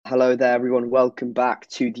Hello there, everyone. Welcome back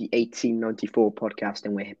to the 1894 podcast,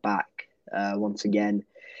 and we're back once again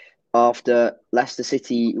after Leicester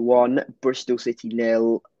City 1, Bristol City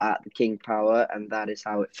nil at the King Power, and that is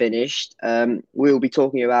how it finished. We'll be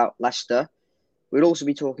talking about Leicester. We'll also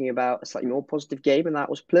be talking about a slightly more positive game, and that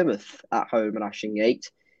was Plymouth at home at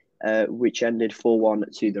Ashingate, which ended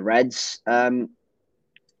 4-1 to the Reds. But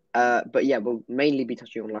yeah, we'll mainly be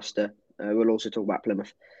touching on Leicester. We'll also talk about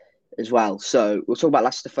Plymouth as well. So we'll talk about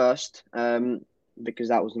Leicester first, because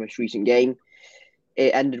that was the most recent game.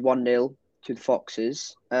 It ended 1-0 to the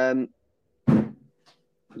Foxes.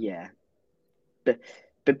 Yeah, but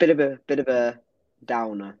bit of a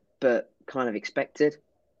downer, but kind of expected.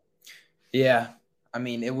 Yeah, I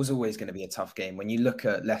mean, it was always going to be a tough game. When you look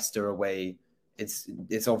at Leicester away, it's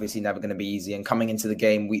obviously never going to be easy. And coming into the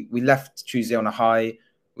game, we left Tuesday on a high.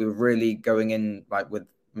 We were really going in like with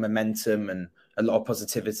momentum and a lot of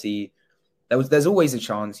positivity. There's always a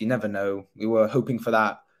chance. You never know. We were hoping for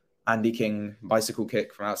that Andy King bicycle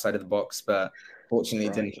kick from outside of the box, but fortunately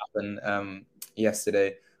it didn't happen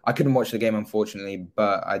yesterday. I couldn't watch the game, unfortunately,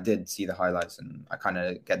 but I did see the highlights and I kind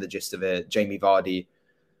of get the gist of it. Jamie Vardy.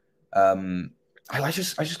 I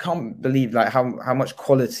just can't believe like how much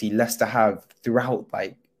quality Leicester have throughout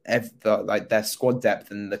like their squad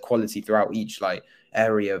depth and the quality throughout each like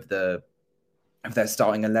area of their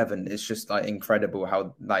starting 11. It's just like incredible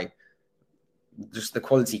how like just the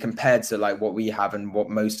quality compared to like what we have and what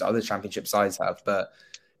most other championship sides have. But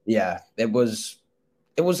yeah, it was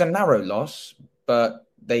a narrow loss, but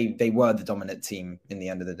they were the dominant team at the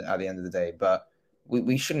end of the day. But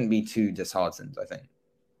we shouldn't be too disheartened, I think.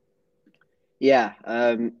 Yeah,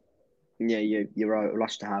 yeah, you're right.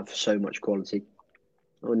 Leicester have so much quality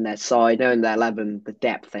on their side, and their 11. The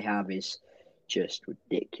depth they have is just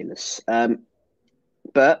ridiculous.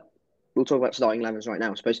 But we'll talk about starting 11s right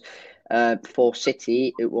now, I suppose. For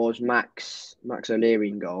City, it was Max O'Leary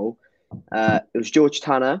in goal. It was George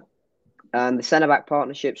Tanner, and the centre back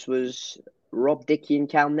partnerships was Rob Dickie and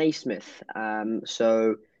Cal Naismith.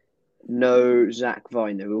 So no Zach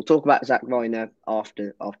Viner. We'll talk about Zach Viner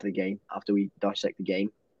after the game, after we dissect the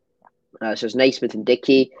game. So it's Naismith and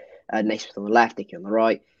Dickie. Naismith on the left, Dickie on the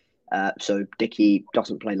right. So Dickie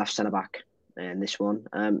doesn't play left centre back in this one.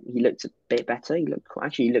 He looked a bit better. He looked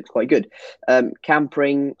quite good. Cam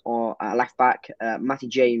Pring or left back. Matty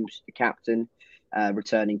James, the captain,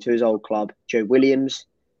 returning to his old club. Joe Williams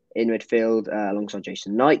in midfield alongside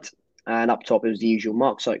Jason Knight. And up top, it was the usual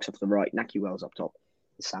Mark Sykes off the right, Naki Wells up top,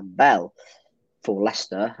 Sam Bell for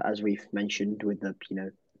Leicester, as we've mentioned, with the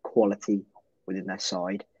quality within their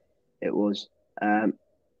side. It was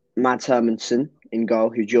Mads Hermansen in goal,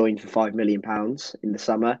 who joined for £5 million in the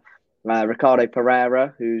summer. Ricardo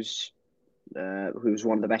Pereira, who's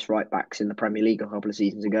one of the best right backs in the Premier League a couple of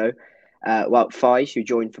seasons ago. Wout Faes, who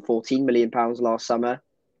joined for £14 million last summer.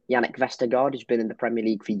 Yannick Vestergaard, who's been in the Premier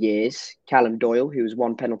League for years. Callum Doyle, who was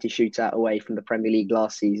one penalty shootout away from the Premier League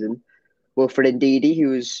last season. Wilfred Ndidi, who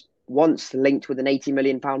was once linked with an £80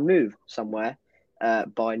 million move somewhere,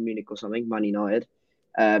 Bayern Munich or something, Man United.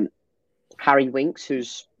 Harry Winks,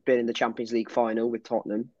 who's been in the Champions League final with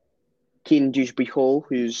Tottenham. Keenan Dewsbury Hall,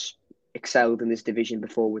 who's excelled in this division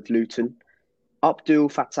before with Luton. Abdul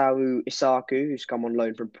Fatawu Isaku, who's come on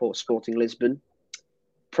loan from Sporting Lisbon.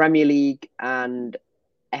 Premier League and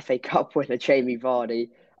FA Cup winner Jamie Vardy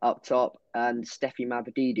up top. And Steffi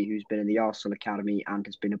Mavadidi, who's been in the Arsenal Academy and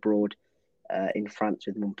has been abroad in France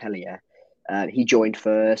with Montpellier. He joined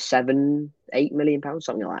for £7-8 million,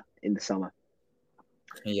 something like that, in the summer.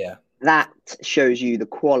 Yeah. That shows you the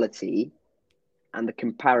quality and the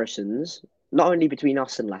comparisons, not only between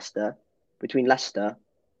us and Leicester, between Leicester,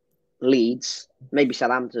 Leeds, maybe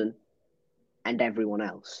Southampton, and everyone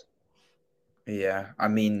else. Yeah, I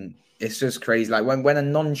mean, it's just crazy. Like when a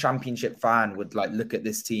non-championship fan would like look at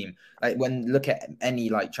this team, like when look at any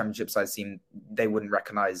like championship size team, they wouldn't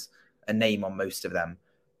recognize a name on most of them,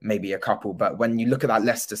 maybe a couple. But when you look at that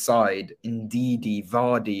Leicester side, Ndidi,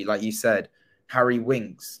 Vardy, like you said, Harry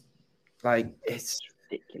Winks, like it's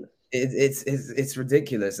ridiculous. It's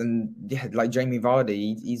ridiculous. And yeah, like Jamie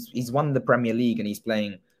Vardy, he's won the Premier League and he's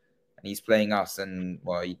playing us. And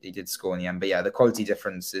well, he did score in the end. But yeah, the quality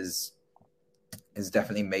difference is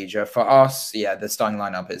definitely major for us. Yeah, the starting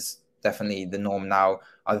lineup is definitely the norm now.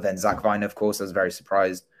 Other than Zach Vine, of course, I was very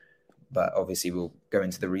surprised. But obviously, we'll go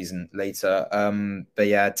into the reason later. But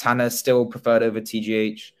yeah, Tanner still preferred over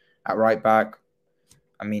TGH at right back.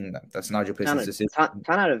 I mean, that's Nigel Pearson's decision.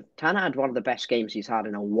 Tanner had one of the best games he's had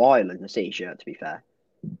in a while in the City shirt, to be fair.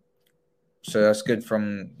 So that's good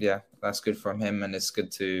from him, and it's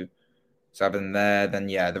good to have him there. Then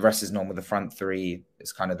yeah, the rest is normal. The front three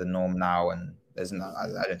is kind of the norm now, and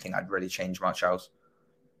I don't think I'd really change much else.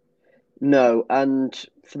 No, and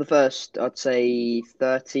for the first, I'd say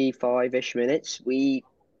 35-ish minutes, we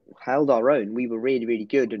held our own. We were really, really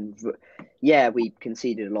good. And yeah, we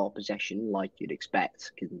conceded a lot of possession, like you'd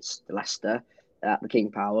expect, against Leicester at the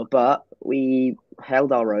King Power, but we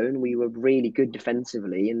held our own. We were really good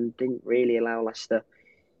defensively and didn't really allow Leicester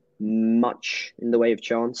much in the way of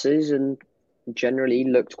chances and generally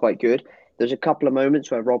looked quite good. There's a couple of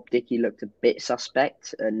moments where Rob Dickie looked a bit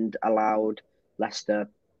suspect and allowed Leicester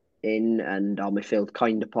in, and our midfield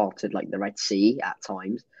kind of parted like the Red Sea at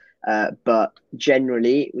times. But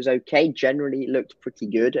generally, it was okay. Generally, it looked pretty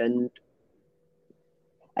good. And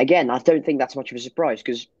again, I don't think that's much of a surprise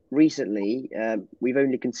because recently we've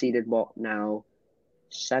only conceded what now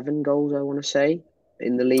 7 goals, I want to say,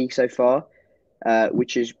 in the league so far,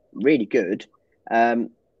 which is really good. Yeah,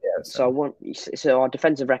 So I so. want so our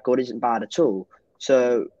defensive record isn't bad at all.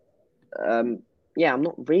 So yeah, I'm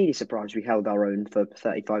not really surprised we held our own for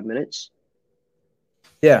 35 minutes.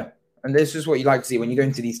 Yeah, and this is what you like to see when you go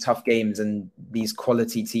into these tough games and these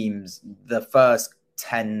quality teams. The first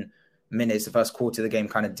 10 minutes, the first quarter of the game,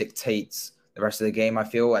 kind of dictates the rest of the game. I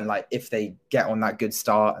feel, and like if they get on that good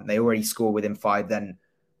start and they already score within 5, then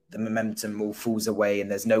the momentum all falls away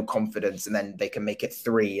and there's no confidence, and then they can make it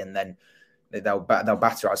 3, and then they'll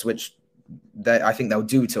batter us, which I think they'll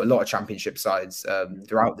do to a lot of championship sides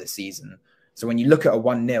throughout this season. So when you look at a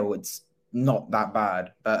 1-0, it's not that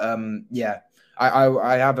bad. But yeah,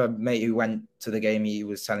 I have a mate who went to the game. He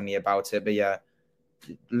was telling me about it. But yeah,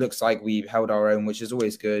 it looks like we held our own, which is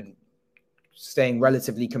always good. Staying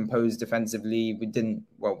relatively composed defensively. We didn't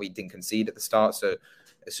concede at the start, so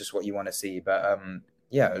it's just what you want to see. But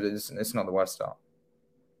yeah, it's not the worst start.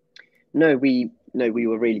 No, we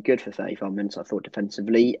were really good for 35 minutes, I thought,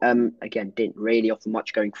 defensively. Again, didn't really offer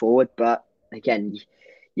much going forward, but again,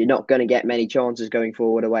 you're not going to get many chances going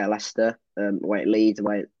forward away at Leicester, away at Leeds,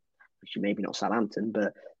 actually maybe not Southampton,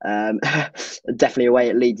 but definitely away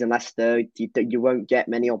at Leeds and Leicester. You won't get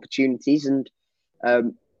many opportunities, and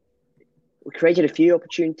um, we created a few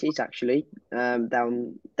opportunities actually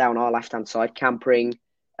down our left hand side. Campering,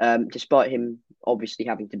 despite him obviously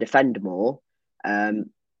having to defend more, I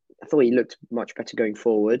thought he looked much better going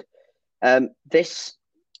forward. This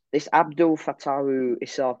Abdul Fatahu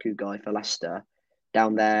Isaku guy for Leicester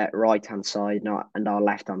down their right hand side and our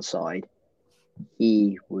left hand side,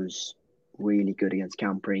 he was really good against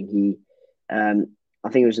Campering. I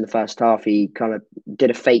think it was in the first half. He kind of did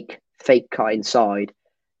a fake cut inside.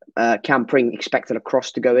 Campering expected a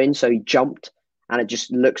cross to go in, so he jumped, and it just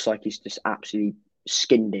looks like he's just absolutely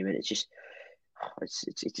skinned him, and it's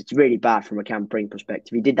really bad from a Campering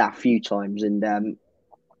perspective. He did that a few times, and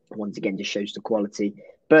once again, just shows the quality.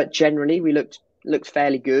 But generally, we looked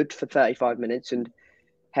fairly good for 35 minutes and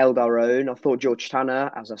held our own. I thought George Tanner,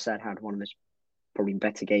 as I said, had one of his probably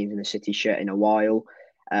better games in a City shirt in a while.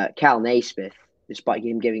 Cal Naismith, despite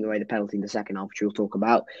him giving away the penalty in the second half, which we'll talk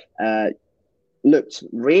about, looked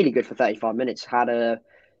really good for 35 minutes.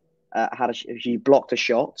 He blocked a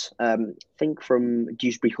shot. I think from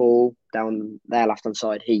Dewsbury Hall down their left hand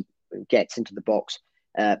side. He gets into the box.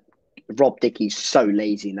 Rob Dickey's so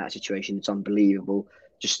lazy in that situation; it's unbelievable.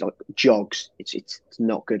 Just like jogs, it's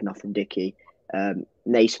not good enough from Dickey.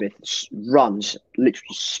 Naismith runs,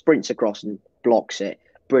 literally sprints across and blocks it.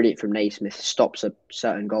 Brilliant from Naismith. Stops a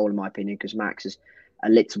certain goal, in my opinion, because Max is a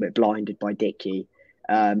little bit blinded by Dickey.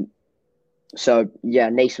 So yeah,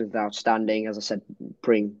 Naismith outstanding. As I said,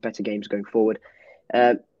 bring better games going forward.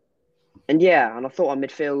 And I thought our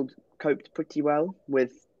midfield coped pretty well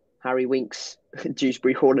with Harry Winks,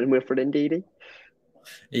 Dewsbury Hall, and Wilfred Ndidi.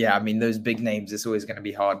 Yeah, I mean those big names. It's always going to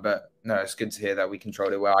be hard, but no, it's good to hear that we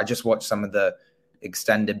controlled it well. I just watched some of the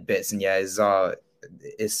extended bits, and yeah, it's Haku.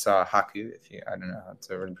 If you, I don't know how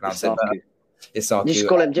to really pronounce it, but it's Just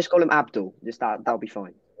Haku. call him Abdul. Just that'll be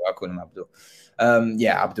fine. I'll call him Abdul.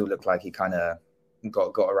 Yeah, Abdul looked like he kind of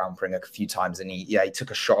got around Pring a few times, and he took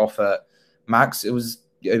a shot off at Max. It was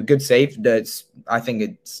a good save. I think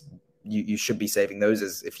it's you should be saving those.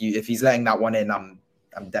 As if he's letting that one in, I'm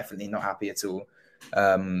definitely not happy at all.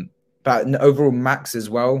 But overall, Max as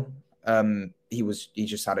well. He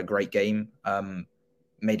just had a great game.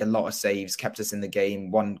 Made a lot of saves, kept us in the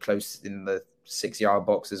game. One close in the 6-yard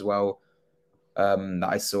box as well. That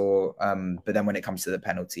I saw. But then when it comes to the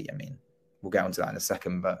penalty, I mean, we'll get onto that in a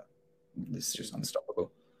second, but it's just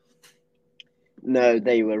unstoppable. No,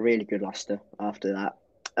 they were really good, Leicester, after that.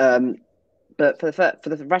 But for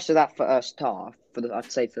the rest of that first half,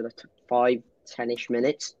 I'd say for the 5-10-ish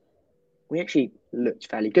minutes, we actually looked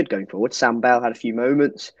fairly good going forward. Sam Bell had a few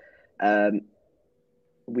moments.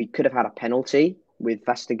 We could have had a penalty with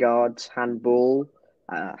Vestergaard's handball.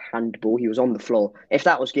 Handball. He was on the floor. If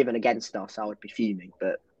that was given against us, I would be fuming.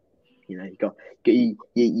 But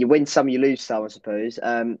you win some, you lose some, I suppose.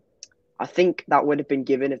 I think that would have been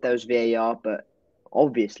given if there was VAR, but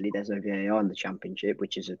obviously there's no VAR in the Championship,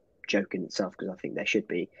 which is a joke in itself because I think there should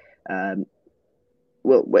be. Um,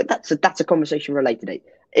 well, that's a conversation related.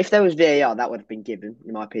 If there was VAR, that would have been given,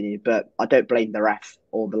 in my opinion. But I don't blame the ref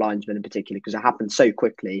or the linesman in particular because it happened so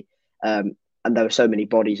quickly, and there were so many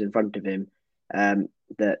bodies in front of him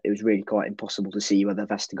that it was really quite impossible to see whether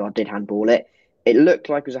Vestergaard did handball it. It looked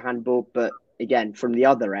like it was a handball, but again, from the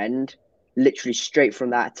other end, literally straight from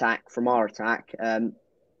that attack, from our attack,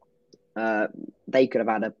 they could have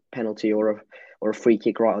had a penalty or a free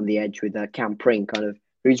kick right on the edge with Cam Pring kind of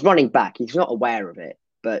who's running back. He's not aware of it,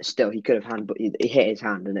 but still he could have he hit his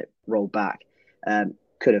hand and it rolled back.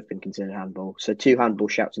 Could have been considered handball. So 2 handball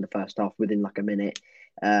shouts in the first half within like a minute.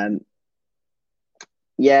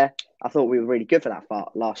 Yeah, I thought we were really good for that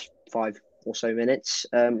last 5 or so minutes.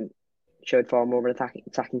 Showed far more of an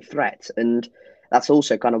attacking threat, and that's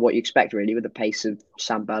also kind of what you expect really with the pace of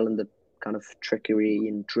Sam Bell and the kind of trickery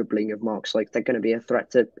and dribbling of Mark. Like they're going to be a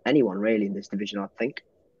threat to anyone really in this division, I think.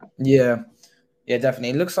 Yeah,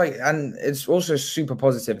 definitely. It looks like, and it's also super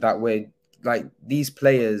positive that we're like these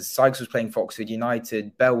players. Sykes was playing for Oxford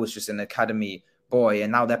United. Bell was just an academy boy,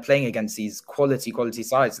 and now they're playing against these quality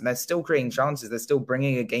sides, and they're still creating chances. They're still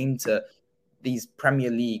bringing a game to these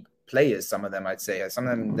Premier League players. Some of them, I'd say, some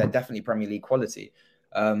of them, they're definitely Premier League quality,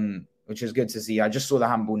 which is good to see. I just saw the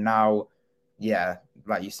handball now. Yeah,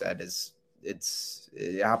 like you said,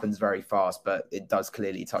 it happens very fast, but it does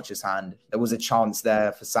clearly touch his hand. There was a chance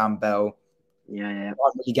there for Sam Bell. Yeah. Can't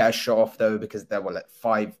really get a shot off though because there were like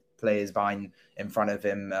 5 players in front of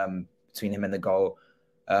him, between him and the goal.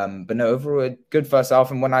 But no, overall, a good first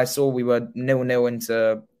half. And when I saw we were 0-0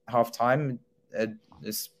 into half time,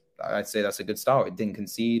 I'd say that's a good start. It didn't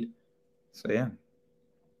concede. So, yeah.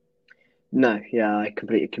 No, yeah, I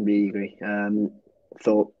completely agree.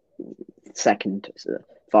 Thought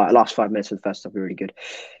last 5 minutes of the first half were really good.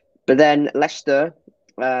 But then Leicester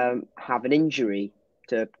have an injury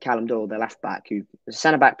to Callum Doyle, their left back, who is a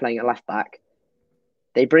centre back playing at left back.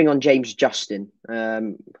 They bring on James Justin.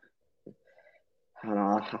 I'm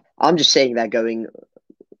just saying they're going.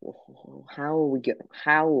 How are we get?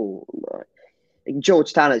 How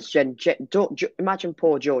George Tanner's imagine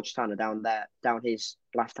poor George Tanner down their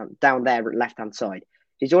left hand side.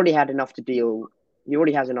 He's already had enough to deal. He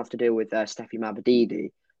already has enough to deal with Steffi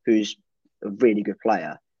Mabadidi, who's a really good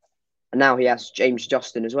player, and now he has James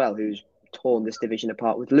Justin as well, who's torn this division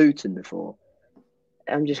apart with Luton before.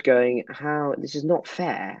 I'm just going, how this is not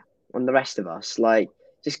fair on the rest of us. Like,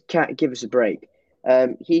 just can't give us a break.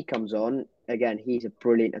 He comes on again. He's a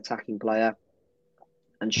brilliant attacking player,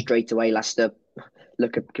 and straight away Leicester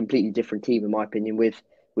look a completely different team, in my opinion, with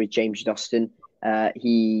James Justin.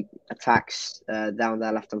 He attacks down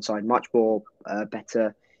their left hand side much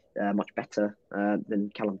better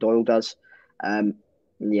than Callum Doyle does.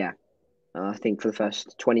 Yeah, I think for the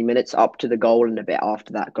first 20 minutes up to the goal and a bit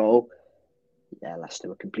after that goal, yeah, Leicester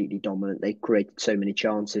were completely dominant. They created so many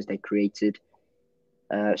chances. They created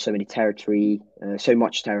so much territory,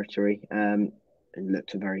 and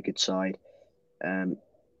looked a very good side. And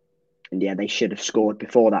yeah, they should have scored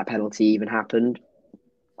before that penalty even happened.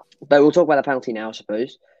 But we'll talk about the penalty now, I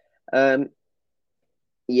suppose. Yeah,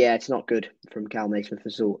 it's not good from Cal Naismith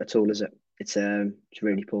at all, is it? It's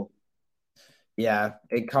really poor. Yeah,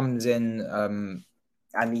 it comes in,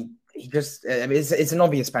 and he just, I mean, it's an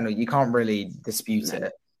obvious penalty. You can't really dispute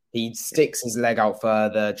it. He sticks his leg out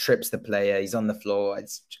further, trips the player. He's on the floor.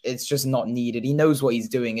 It's just not needed. He knows what he's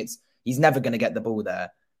doing. He's never going to get the ball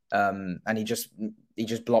there, and he just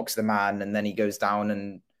blocks the man, and then he goes down,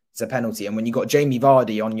 and it's a penalty. And when you got Jamie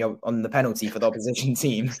Vardy on the penalty for the opposition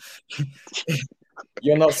team,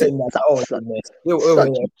 you're not saying that.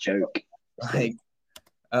 Such a joke. Like,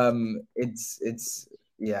 it's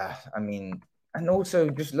yeah. I mean, and also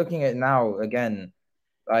just looking at it now again,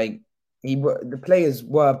 like the players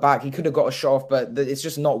were back. He could have got a shot off, but it's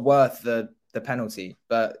just not worth the penalty.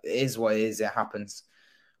 But it is what it is. It happens.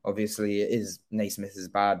 Obviously, it is Naismith is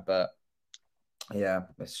bad, but yeah,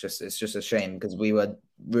 it's just a shame because we were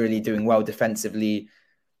really doing well defensively,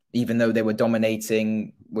 even though they were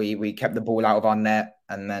dominating. We kept the ball out of our net,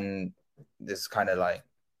 and then this kind of like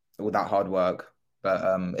all that hard work, but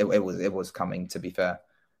it was coming, to be fair.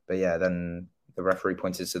 But yeah, then the referee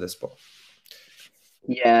pointed to the spot.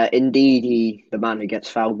 Yeah, indeed. The man who gets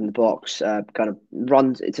fouled in the box kind of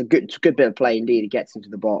runs. It's a good bit of play indeed. He gets into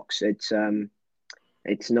the box. It's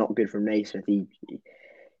not good from Naismith. He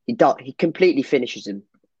completely finishes him.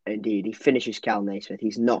 Indeed, he finishes Cal Naismith.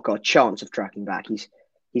 He's not got a chance of tracking back.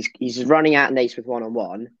 He's running at Naismith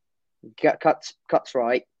 1-on-1. Cuts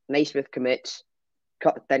right. Naismith commits.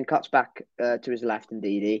 Then cuts back to his left.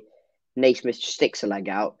 Indeed, Naismith sticks a leg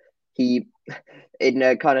out. He, in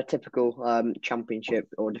a kind of typical championship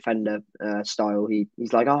or defender style,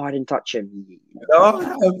 he's like, "Oh, I didn't touch him."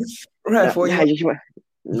 Oh, ref, what Yeah, you? just went,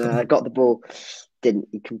 no, got the ball. Didn't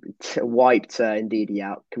he? Wiped Indeed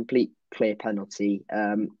out. Complete clear penalty.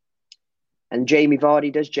 And Jamie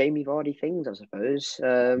Vardy does Jamie Vardy things, I suppose.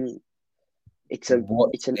 It's a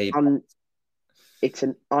What it's an a it's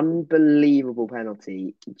an unbelievable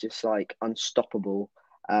penalty, just like unstoppable,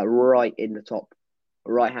 right in the top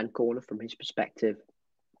right hand corner from his perspective.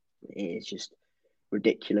 It is just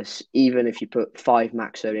ridiculous. Even if you put 5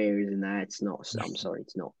 Max O'Learys in there, it's not. I'm sorry,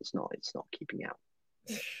 it's not keeping out.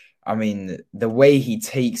 I mean, the way he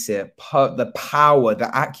takes it, the power,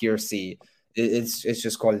 the accuracy, it's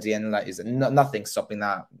just quality, and like, is nothing stopping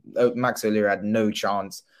that. Max O'Leary had no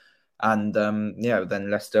chance, and then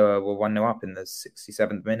Leicester were 1-0 up in the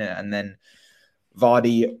 67th minute, and then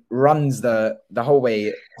Vardy runs the whole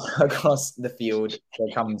way across the field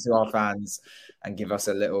to come to our fans and give us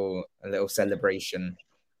a little celebration.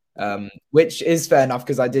 Which is fair enough,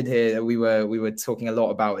 because I did hear that we were talking a lot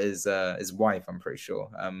about his wife, I'm pretty sure.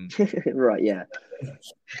 Right, yeah.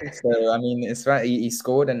 So I mean, it's right. He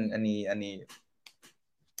scored and he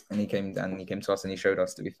came to us and he showed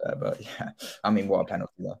us, to be fair. But yeah, I mean, what a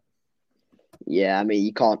penalty though. Yeah, I mean,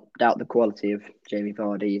 you can't doubt the quality of Jamie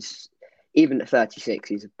Vardy. Even at 36,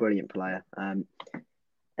 he's a brilliant player.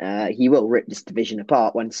 He will rip this division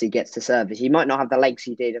apart once he gets to service. He might not have the legs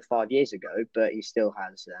he did 5 years ago, but he still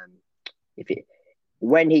has.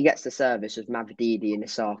 When he gets to service with Mavididi and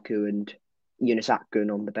Isaku and Yunus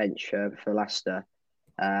Akgun on the bench for Leicester,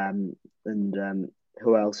 and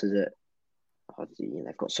who else is it? Oh,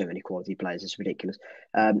 they've got so many quality players; it's ridiculous.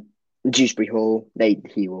 Dewsbury Hall,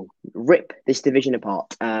 he will rip this division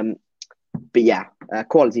apart. But yeah,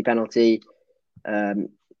 quality penalty.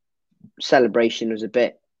 Celebration was a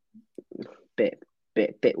bit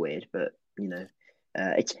weird, but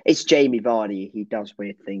it's Jamie Vardy. He does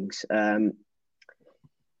weird things.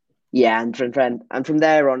 Yeah, and from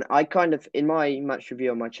there on, I kind of, in my match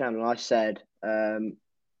review on my channel, I said,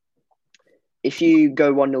 if you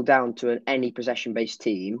go 1-0 down to any possession based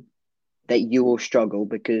team, that you will struggle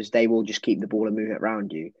because they will just keep the ball and move it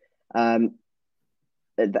around you.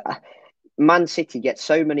 Man City get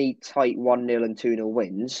so many tight 1-0 and 2-0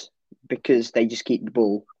 wins because they just keep the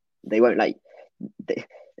ball. They won't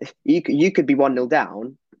you could be 1-0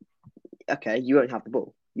 down. Okay, you won't have the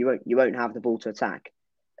ball. You won't have the ball to attack.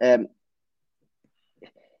 And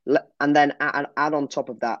then add on top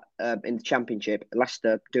of that, in the Championship,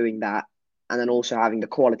 Leicester doing that, and then also having the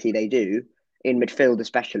quality they do in midfield,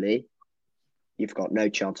 especially, you've got no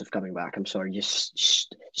chance of coming back. I'm sorry,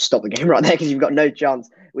 just stop the game right there, because you've got no chance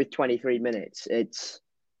with 23 minutes.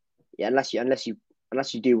 Unless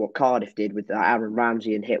you do what Cardiff did with Aaron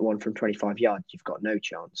Ramsey and hit one from 25 yards, you've got no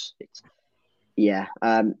chance.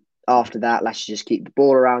 After that, let's just keep the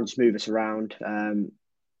ball around, just move us around.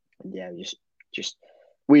 It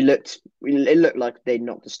looked like they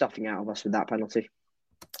knocked the stuffing out of us with that penalty.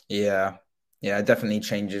 Yeah, it definitely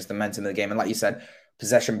changes the momentum of the game. And like you said,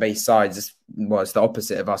 possession-based sides was the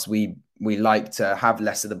opposite of us. We like to have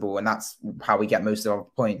less of the ball, and that's how we get most of our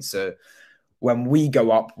points. So when we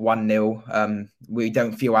go up 1-0, we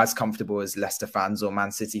don't feel as comfortable as Leicester fans or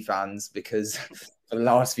Man City fans, because for the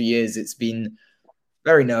last few years it's been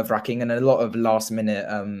very nerve-wracking and a lot of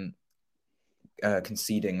last-minute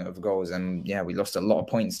conceding of goals. And yeah, we lost a lot of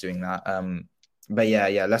points doing that. But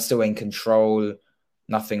yeah, Leicester were in control.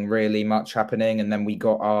 Nothing really much happening, and then we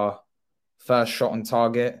got our first shot on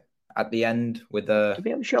target at the end with Did we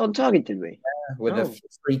have a shot on target? Did we? A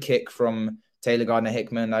free kick from Taylor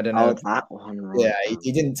Gardner-Hickman. I don't know. That one, right? Yeah,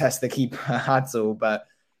 he didn't test the keeper at all, but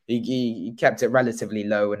he kept it relatively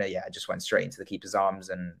low, and it just went straight into the keeper's arms.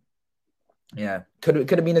 And yeah, could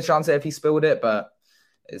have been a chance there if he spilled it, but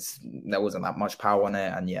there wasn't that much power on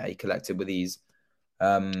it, and yeah, he collected with ease.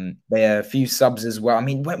 A few subs as well. I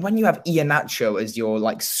mean, when you have Iheanacho as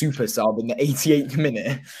your super sub in the 88th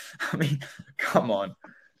minute, I mean, come on.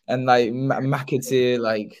 And McAteer,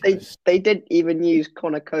 they didn't even use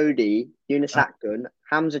Connor Cody, Yunus Akgun,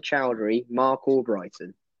 Hamza Chowdhury, Mark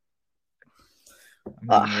Albrighton.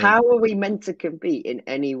 How are we meant to compete in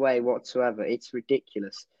any way whatsoever? It's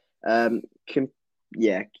ridiculous. The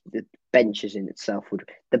benches in itself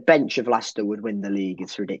the bench of Leicester would win the league.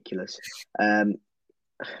 It's ridiculous. I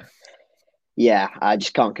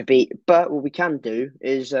just can't compete. But what we can do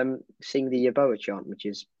is sing the Yeboah chant, which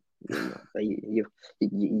is You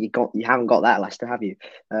haven't got that, Leicester, have you?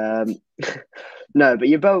 Um, no, but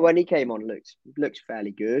Yeboah when he came on looked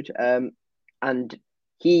fairly good. And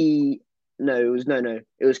he no, it was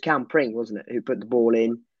it was Cam Pring, wasn't it, who put the ball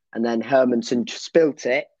in, and then Hermanson spilt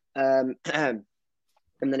it. And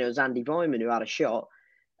then it was Andy Vyman who had a shot,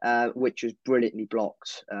 which was brilliantly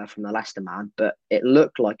blocked from the Leicester man, but it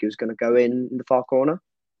looked like it was going to go in the far corner.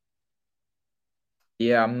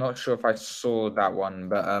 Yeah, I'm not sure if I saw that one,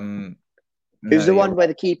 but It was no, the you're one where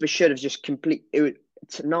the keeper should have just complete. It was,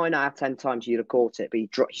 9 out of 10 times you'd have caught it, but he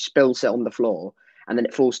spills it on the floor, and then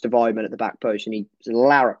it falls to Vyman at the back post, and he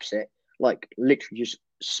larrups it, like literally just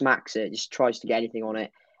smacks it, just tries to get anything on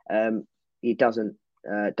it. He doesn't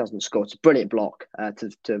score. It's a brilliant block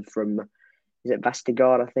from, is it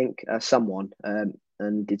Vastigard, I think, someone, and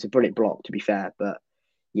it's a brilliant block to be fair, but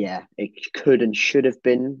yeah, it could and should have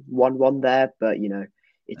been 1-1 there, but it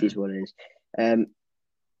is right. what it is. Um,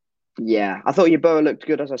 yeah, I thought Yeboah looked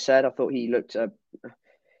good, as I said. I thought he looked. I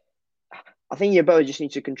think Yeboah just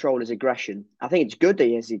needs to control his aggression. I think it's good that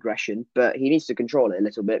he has aggression, but he needs to control it a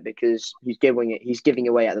little bit because he's giving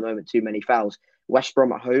away at the moment too many fouls. West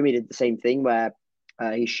Brom at home, he did the same thing where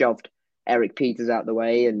he shoved Eric Peters out the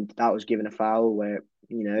way, and that was given a foul where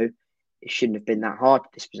it shouldn't have been that hard to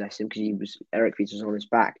dispossess him because Eric Peters was on his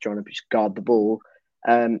back trying to just guard the ball.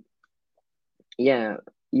 Um, yeah,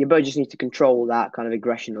 Yeboah just needs to control that kind of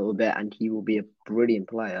aggression a little bit, and he will be a brilliant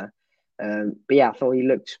player. But yeah, I thought he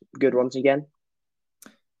looked good once again.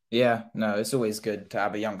 Yeah, no, it's always good to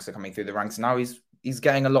have a youngster coming through the ranks. Now he's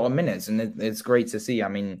getting a lot of minutes, and it's great to see. I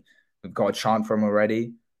mean, we've got a chant for him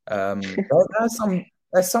already.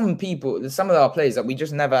 There's some people, some of our players that we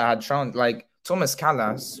just never had chance. Like Thomas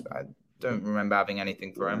Callas, I don't remember having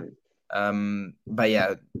anything for him. No. But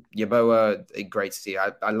yeah, Yeboah, great to see.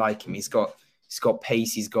 I like him. He's got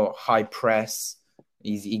pace. He's got high press.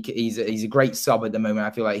 He's a great sub at the moment. I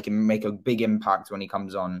feel like he can make a big impact when he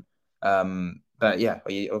comes on. But yeah,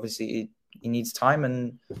 he needs time,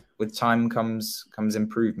 and with time comes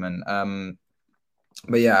improvement.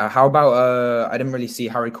 But yeah, how about I didn't really see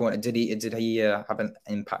Harry Cornick. Did he have an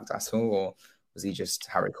impact at all, or was he just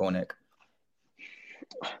Harry Cornick?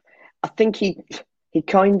 I think he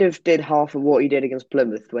kind of did half of what he did against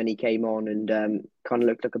Plymouth when he came on and kind of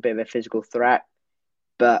looked like a bit of a physical threat,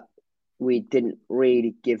 but we didn't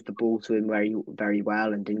really give the ball to him very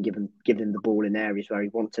well and didn't give him the ball in areas where he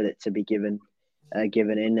wanted it to be given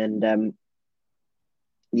in. And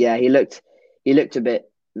yeah, he looked a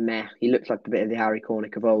bit meh. He looked like a bit of the Harry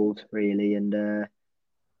Cornick of old, really. And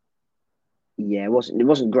yeah, it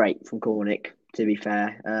wasn't great from Cornick, to be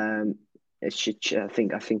fair. It's just, I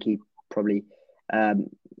think he probably um,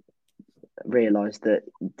 realised that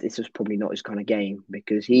this was probably not his kind of game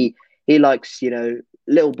because he likes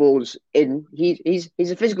little balls in. He's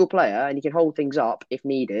a physical player and he can hold things up if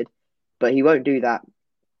needed, but he won't do that.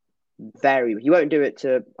 He won't do it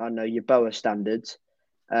to, I don't know, your Boa standards.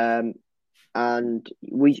 Um, and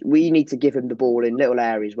we need to give him the ball in little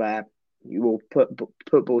areas where you will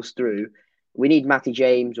put balls through. We need Matty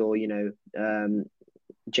James or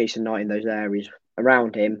Jason Knight in those areas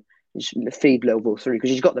around him. Just feed little balls through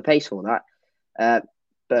because he's got the pace for that.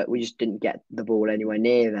 But we just didn't get the ball anywhere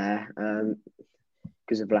near there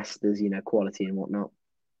because of Leicester's quality and whatnot.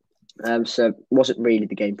 So it wasn't really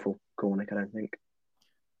the game for Cornick, I don't think.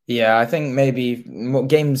 Yeah, I think maybe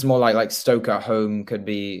games more like Stoke at home could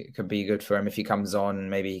be good for him if he comes on.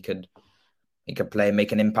 Maybe he could play,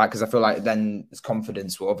 make an impact because I feel like then his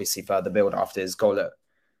confidence will obviously further build after his goal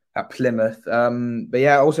at Plymouth. But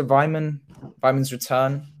yeah, also Vyman's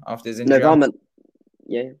return after his No, injury. Varmint,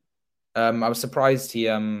 yeah. I was surprised he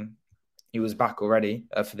was back already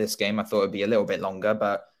for this game. I thought it'd be a little bit longer,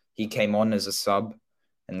 but he came on as a sub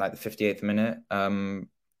in like the 58th minute.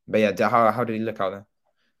 But yeah, how did he look out there?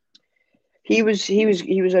 He was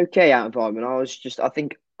okay out of environment. I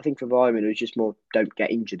think for environment it was just more don't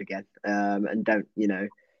get injured again, and don't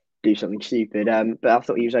do something stupid. But I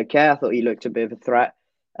thought he was okay. I thought he looked a bit of a threat.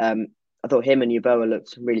 I thought him and Yeboah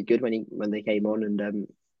looked really good when they came on, and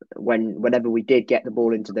whenever we did get the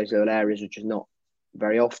ball into those little areas, which is not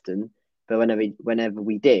very often, but whenever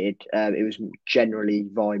we did, it was generally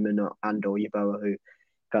Vyman and or Yeboah who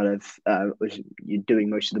kind of was doing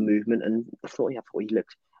most of the movement, and I thought he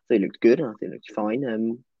looked good, and I think he looked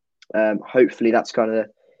fine. Hopefully that's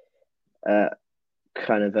uh,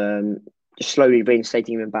 kind of just slowly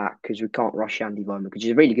reinstating him back because we can't rush Andy Vyman because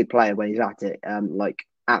he's a really good player when he's at it. Like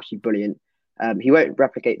absolutely brilliant. He won't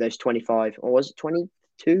replicate those 25 or was it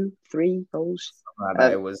 22, 3 goals? Like that.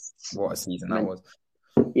 Um, It was what a season that men- was.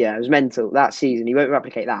 yeah, it was mental that season. He won't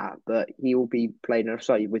replicate that, but he will be playing in a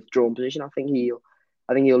slightly withdrawn position.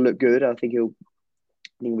 I think he'll look good. I think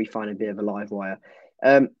we find a bit of a live wire.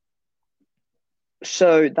 Um,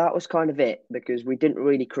 so that was kind of it because we didn't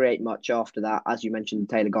really create much after that. As you mentioned,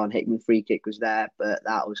 Taylor Garn Hickman free kick was there, but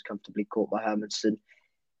that was comfortably caught by Hermanson.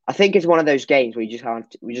 I think it's one of those games where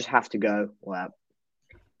we just have to go. Well,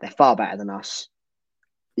 they're far better than us.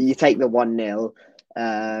 You take the 1-0.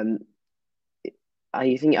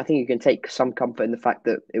 I think you can take some comfort in the fact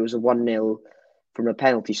that it was a 1-0 from a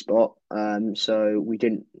penalty spot. So we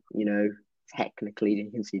didn't, technically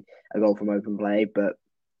concede a goal from open play, but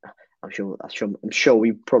I'm sure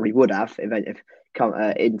we probably would have if come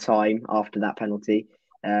in time after that penalty.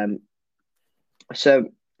 Um, so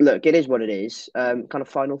look, it is what it is. Kind of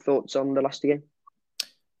final thoughts on the Leicester game.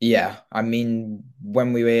 Yeah, I mean,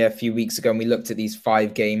 when we were here a few weeks ago and we looked at these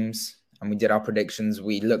 5 games and we did our predictions,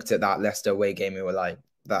 we looked at that Leicester away game. We were like,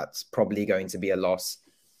 that's probably going to be a loss.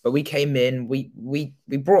 But we came in, we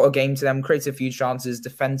brought a game to them, created a few chances,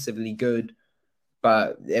 defensively good,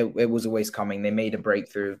 but it was always coming. They made a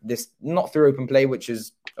breakthrough. This not through open play, which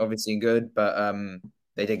is obviously good, but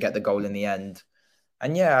they did get the goal in the end.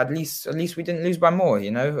 And yeah, at least we didn't lose by more.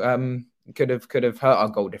 Could have hurt our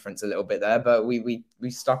goal difference a little bit there, but we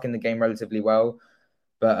stuck in the game relatively well.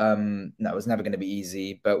 But that was never going to be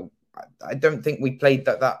easy. But I don't think we played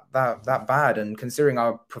that bad. And considering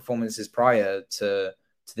our performances prior to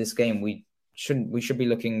this game, we should be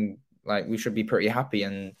looking like we should be pretty happy.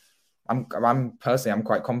 And I'm personally I'm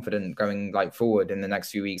quite confident going like forward in the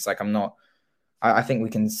next few weeks. Like I think we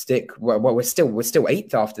can stick. Well, we're still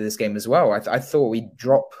eighth after this game as well. I thought we'd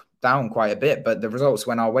drop down quite a bit, but the results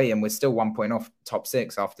went our way, and we're still 1 point off top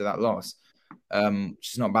 6 after that loss,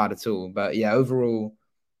 which is not bad at all. But yeah, overall,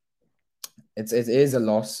 it is a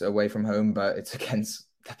loss away from home, but it's against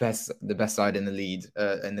the best side in the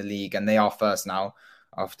league, and they are first now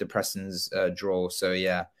after Preston's draw. So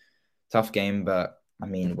yeah, tough game, but I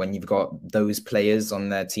mean, when you've got those players on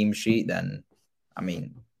their team sheet, then I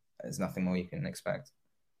mean, there's nothing more you can expect.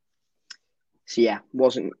 So yeah,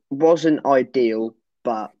 wasn't ideal,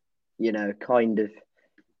 but kind of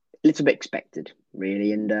a little bit expected,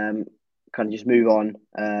 really, and kind of just move on,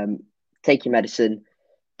 take your medicine.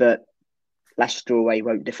 But Leicester away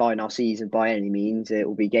won't define our season by any means. It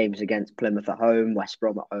will be games against Plymouth at home, West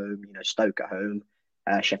Brom at home, Stoke at home,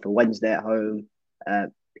 Sheffield Wednesday at home,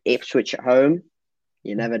 Ipswich at home.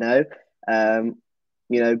 You never know.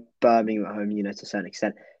 Birmingham at home. To a certain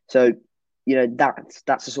extent. So, that's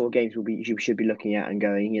the sort of games we should be looking at and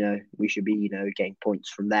going. We should be getting points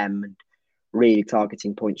from them and really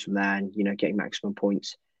targeting points from there and getting maximum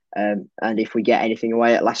points. And if we get anything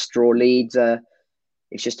away at Leicester or Leeds,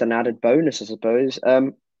 it's just an added bonus, I suppose.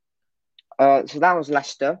 So that was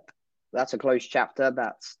Leicester. That's a closed chapter.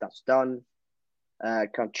 That's done. Kind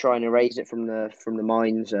of try and erase it from the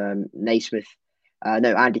minds. Naismith,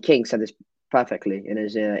 no, Andy King said this perfectly in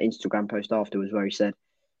his Instagram post afterwards, where he said,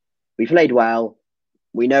 "We played well.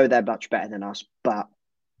 We know they're much better than us, but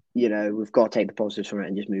we've got to take the positives from it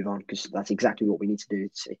and just move on because that's exactly what we need to do."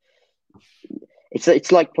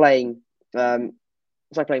 It's like playing.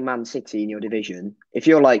 It's like playing Man City in your division. If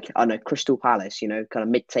you're like, I don't know, Crystal Palace, kind of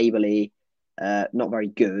mid-table-y, not very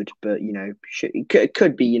good, but it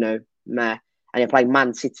could be, meh. And you're playing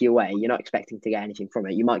Man City away, you're not expecting to get anything from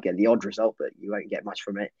it. You might get the odd result, but you won't get much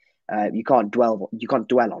from it. You can't dwell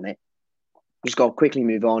on it. You just got to quickly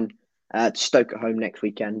move on to Stoke at home next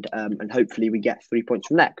weekend, and hopefully we get 3 points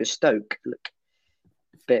from that because Stoke look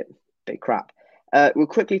bit crap. We'll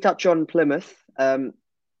quickly touch on Plymouth,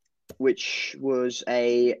 which was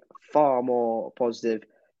a far more positive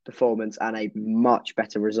performance and a much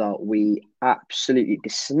better result. We absolutely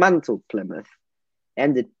dismantled Plymouth,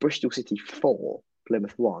 ended Bristol City 4,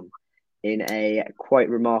 Plymouth 1, in a quite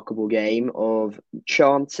remarkable game of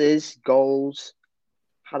chances, goals,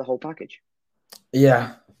 had a whole package.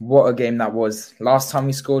 Yeah, what a game that was. Last time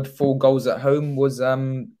we scored 4 goals at home was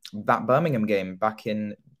that Birmingham game back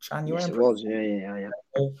in January. Yes, it was. Yeah.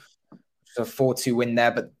 It's a 4-2 win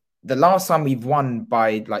there, but the last time we've won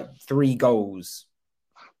by like 3 goals,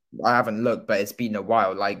 I haven't looked, but it's been a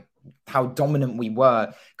while. Like how dominant we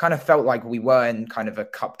were, kind of felt like we were in kind of a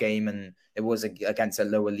cup game, and it was against a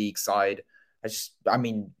lower league side. I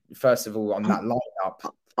mean, first of all, on that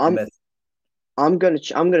lineup, I'm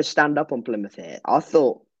gonna stand up on Plymouth here. I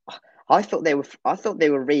thought they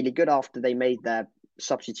were really good after they made their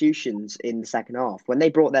substitutions in the second half when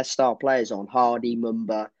they brought their star players on Hardy,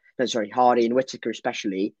 Hardy and Whittaker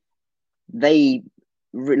especially. They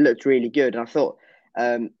looked really good, and I thought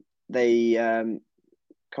they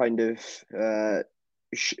kind of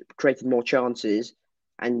created more chances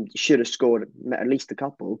and should have scored at least a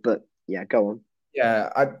couple. But yeah, go on.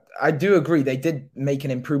 Yeah, I do agree. They did make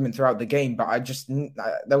an improvement throughout the game, but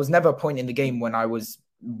there was never a point in the game when I was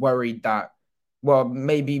worried that, well,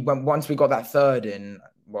 maybe once we got that third in,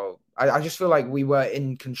 well, I just feel like we were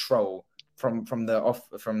in control from the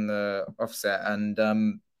offset,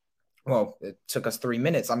 and well, it took us 3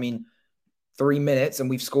 minutes. I mean, 3 minutes and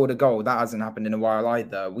we've scored a goal. That hasn't happened in a while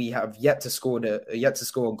either. We have yet to score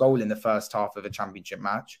a goal in the first half of a championship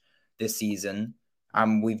match this season,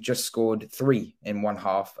 and we've just scored three in one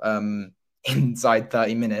half inside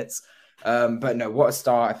 30 minutes. But no, what a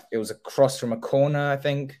start! It was a cross from a corner, I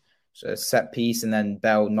think, so a set piece, and then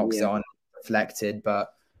Bell knocks it Yeah, on, deflected,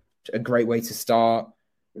 but a great way to start.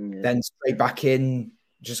 yeah, Then straight back in,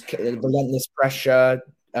 just relentless pressure.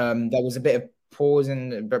 There was a bit of pause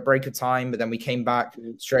and a break of time, but then we came back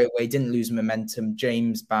mm, straight away, didn't lose momentum.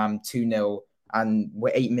 James, bam, 2-0. And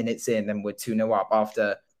we're 8 minutes in and we're 2-0 up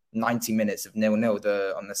after 90 minutes of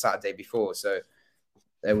 0-0 on the Saturday before. So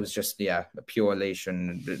it was just, yeah, a pure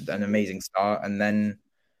elation, an yeah. amazing start. And then,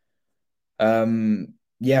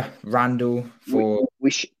 yeah, Randall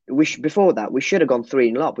We for. before that we should have gone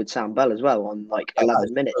 3-0 up with Sam Bell as well on like Yeah, that is 11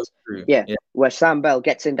 so minutes. true. Yeah, Yeah. where Sam Bell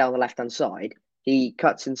gets in down the left hand side, he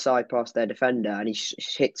cuts inside past their defender and he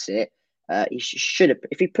hits it. He should have,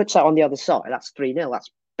 if he puts that on the other side, that's 3-0. That's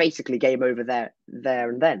basically game over there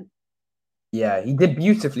and then. Yeah, he did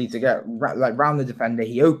beautifully to get like round the defender.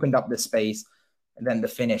 He opened up the space, and then the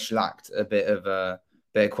finish lacked a bit of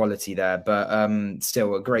quality there. But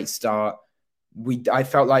still a great start. I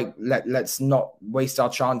felt like let's not waste our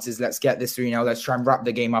chances. Let's get this 3-0. Let's try and wrap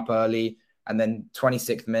the game up early. And then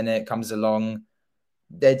 26th minute comes along.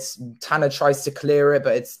 It's Tanner tries to clear it,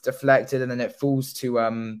 but it's deflected, and then it falls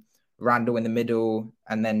to Randall in the middle,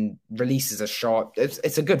 and then releases a shot.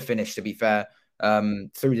 It's a good finish, to be fair.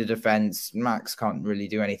 Through the defense, Max can't really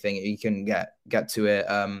do anything. He can get to it.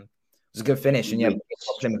 It was a good finish, and yeah,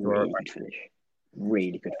 Plymouth were Really good finish.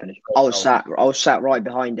 Really good finish. I was sat right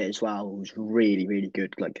behind it as well. It was really, really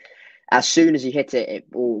good. Like as soon as he hit it, it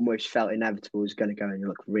almost felt inevitable it was going to go and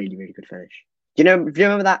look really, really good finish. Do you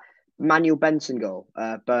remember that Manuel Benson goal,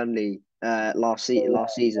 Burnley last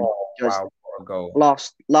season? Oh, Just wow, what a goal!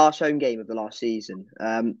 last home game of the last season.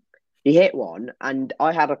 He hit one, and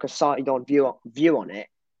I had like a side on view on it,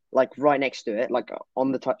 like right next to it, like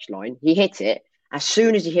on the touchline. He hit it. As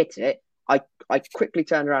soon as he hit it, I quickly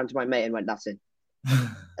turned around to my mate and went, "That's in."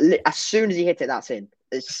 As soon as he hit it, that's in.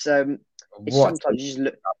 It's What a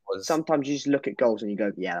that was! sometimes you just look at goals and you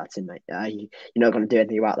go, "Yeah, that's in, mate." You're not going to do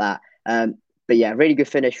anything about that. But yeah, really good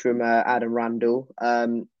finish from Adam Randall.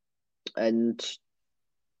 And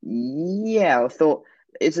yeah, I thought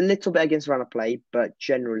it's a little bit against run of play, but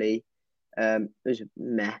generally, it was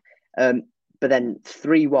meh. But then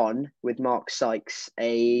 3-1 with Mark Sykes,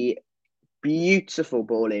 a beautiful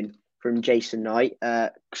ball in from Jason Knight,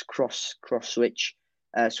 cross switched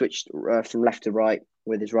from left to right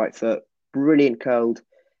with his right foot. Brilliant curled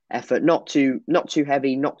effort, not too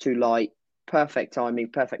heavy, not too light. Perfect timing,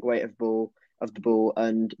 perfect weight of the ball,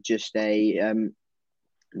 and just a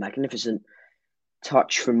magnificent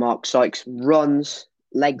touch from Mark Sykes. Runs,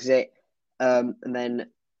 legs it, and then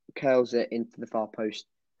curls it into the far post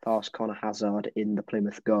past Connor Hazard in the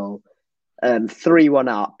Plymouth goal. 3-1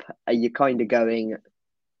 up, you're kind of going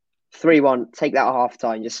 3-1, take that at half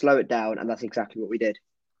time, just slow it down, and that's exactly what we did.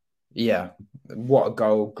 Yeah, what a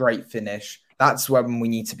goal! Great finish. That's when we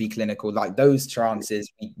need to be clinical. Like those chances,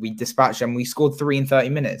 we dispatched them. We scored three in 30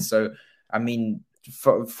 minutes. So I mean,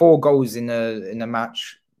 four goals in a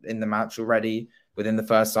match in the match already within the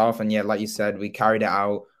first half. And yeah, like you said, we carried it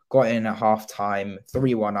out, got in at half time,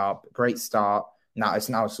 3-1 up. Great start. Now it's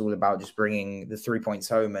all about just bringing the 3 points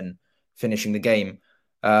home and finishing the game.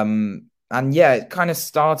 And yeah, it kind of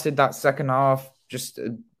started that second half just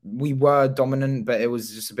we were dominant, but it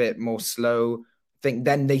was just a bit more slow. I think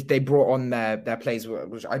then they brought on their players,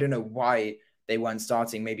 which I don't know why they weren't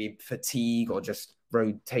starting, maybe fatigue or just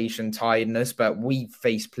rotation tiredness. But we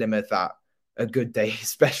faced Plymouth at a good day,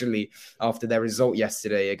 especially after their result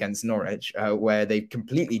yesterday against Norwich, where they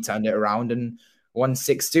completely turned it around and won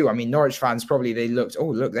 6-2. I mean, Norwich fans probably they looked, oh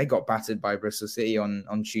look, they got battered by Bristol City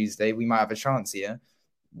on Tuesday. We might have a chance here.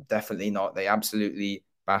 Definitely not. They absolutely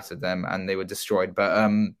battered them and they were destroyed.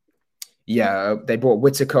 But yeah, they brought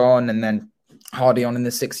Whitaker on and then Hardy on in the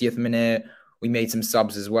 60th minute. We made some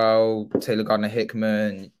subs as well. Taylor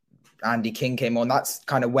Gardner-Hickman, Andy King came on. That's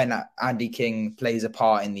kind of when Andy King plays a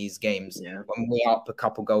part in these games. Yeah, When we're up a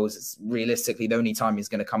couple goals, it's realistically the only time he's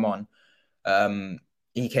going to come on.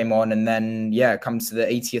 He came on, and then yeah, it comes to the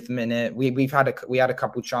 80th minute. We had a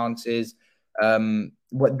couple chances.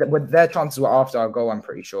 What their chances were after our goal, I'm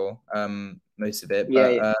pretty sure. Most of it, yeah,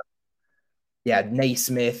 but yeah. yeah,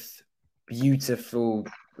 Naismith, beautiful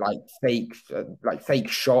like fake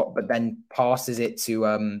shot, but then passes it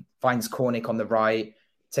to finds Cornick on the right,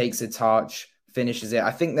 takes a touch, finishes it.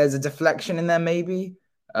 I think there's a deflection in there, maybe.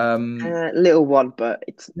 Little one, but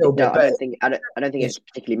A little bit, but I don't think it's it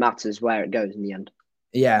particularly matters where it goes in the end.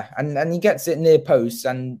 yeah, and he gets it near post,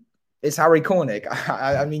 and it's Harry Cornick.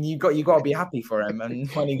 I mean, you got to be happy for him, and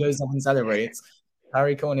when he goes up and celebrates,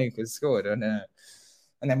 Harry Cornick has scored, and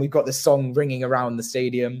then we've got the song ringing around the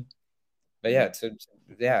stadium. But yeah,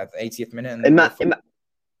 yeah, 80th minute, and we're Ima- ima-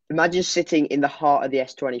 Imagine sitting in the heart of the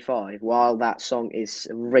S25 while that song is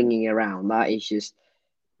ringing around. That is just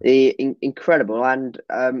incredible. And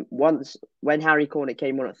once when Harry Cornick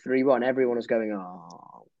came on at 3-1, everyone was going,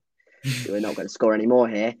 "Oh, we're not going to score anymore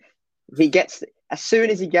here." He gets as soon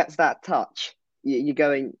as he gets that touch, you're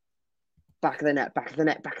going back of the net, back of the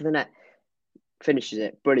net, back of the net. Finishes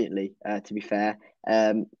it brilliantly. To be fair,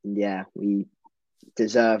 yeah, we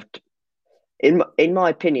deserved. In my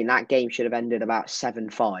opinion, that game should have ended about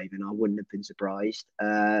 7-5, and I wouldn't have been surprised.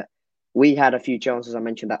 We had a few chances. I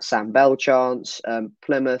mentioned that Sam Bell chance,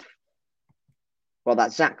 Plymouth. Well,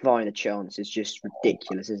 that Zach Viner chance is just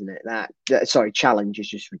ridiculous, isn't it? Sorry, challenge is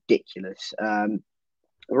just ridiculous.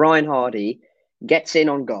 Ryan Hardy gets in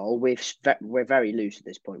on goal. We're very loose at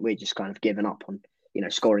this point. We're just kind of given up on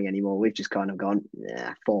scoring anymore. We've just kind of gone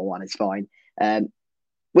 4-1 is fine,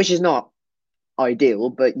 which is not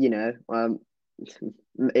ideal, but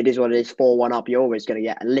it is what it is. 4-1 up, you're always going to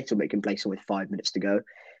get a little bit complacent with 5 minutes to go.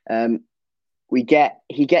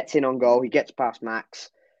 He gets in on goal. He gets past Max.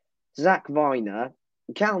 Zach Viner,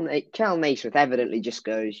 Cal Naismith evidently just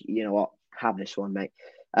goes, you know what, have this one, mate.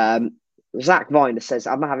 Zach Viner says,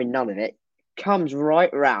 I'm having none of it. Comes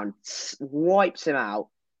right around, wipes him out,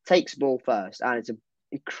 takes the ball first, and it's an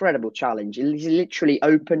incredible challenge. He's literally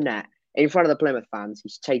open net in front of the Plymouth fans.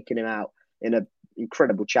 He's taken him out in an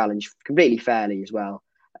incredible challenge, completely fairly as well.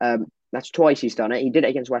 That's twice he's done it. He did it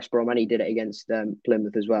against West Brom and he did it against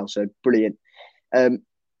Plymouth as well. So brilliant. And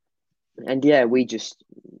yeah, we just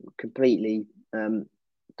completely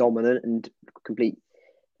dominant and complete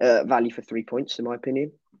value for 3 points, in my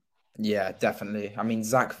opinion. Yeah, definitely. I mean,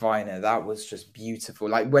 Zach Viner, that was just beautiful.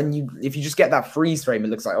 Like if you just get that freeze frame, it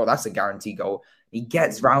looks like, oh, that's a guaranteed goal. He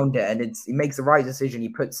gets round it and he makes the right decision. He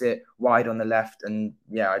puts it wide on the left, and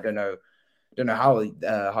yeah, I don't know how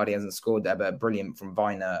Hardy hasn't scored there, but brilliant from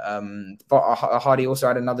Viner. But Hardy also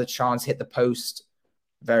had another chance, hit the post,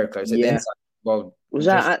 very close at the Yeah. inside. Well, Was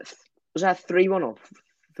just that 3-1 or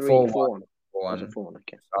 4 1. 4-1? Was it 4-1?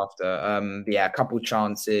 Okay. After. Yeah, a couple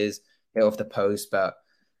chances, hit off the post, but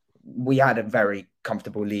we had a very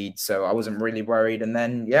comfortable lead, so I wasn't really worried. And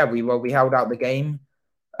then, yeah, we held out the game,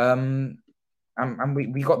 and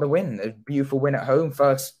we got the win. A beautiful win at home,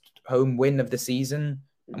 first home win of the season,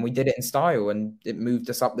 and we did it in style, and it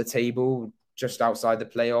moved us up the table just outside the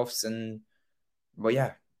playoffs. And well,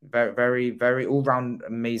 yeah, very, very, very all round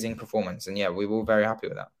amazing performance, and yeah, we were all very happy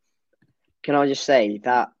with that. Can I just say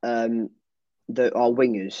that our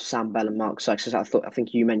wingers, Sam Bell and Mark Sykes, I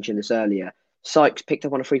think you mentioned this earlier. Sykes picked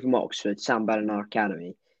up on a free from Oxford, Sam Bell in our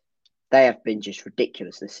academy. They have been just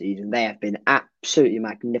ridiculous this season. They have been absolutely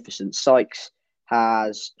magnificent. Sykes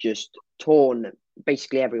has just torn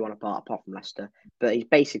basically everyone apart from Leicester, but he's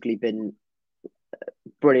basically been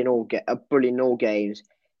brilliant brilliant all games.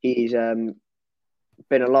 He's been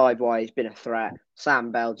alive while he's been a threat.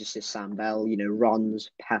 Sam Bell just is Sam Bell,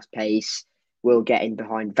 runs, past pace, will get in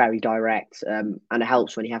behind, very direct. And it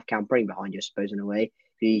helps when you have Cam Pring behind you, I suppose, in a way.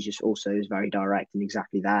 He just also is very direct and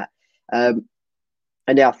exactly that. And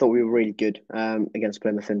yeah, I thought we were really good against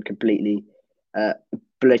Plymouth and completely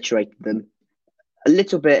obliterated them. A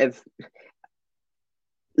little bit of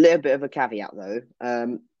a caveat though.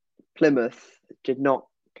 Plymouth did not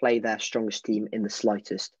play their strongest team in the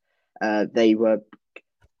slightest. They were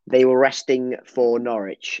resting for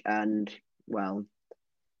Norwich, and well,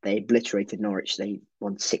 they obliterated Norwich. They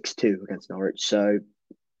won 6-2 against Norwich. So,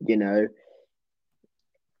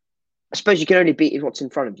 I suppose you can only beat what's in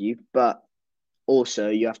front of you, but also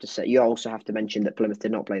you also have to mention that Plymouth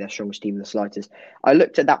did not play their strongest team in the slightest. I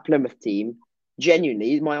looked at that Plymouth team.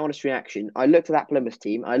 Genuinely, my honest reaction, I looked at that Plymouth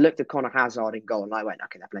team, I looked at Connor Hazard in goal, and I went,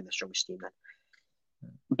 okay, they're playing the strongest team then.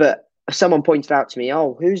 But someone pointed out to me,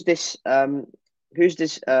 oh, who's this Tyreek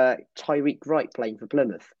Wright playing for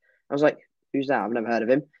Plymouth? I was like, who's that? I've never heard of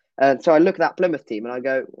him. So I look at that Plymouth team and I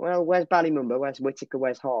go, well, where's Ballymumba? Where's Whittaker?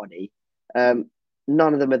 Where's Hardy?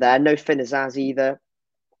 None of them are there. No Finnazaz either.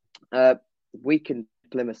 Weakened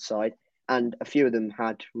Plymouth side, and a few of them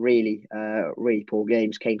had really, really poor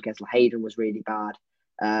games. Kane Kessler Hayden was really bad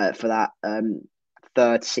for that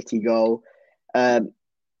third City goal.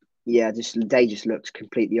 yeah, they just looked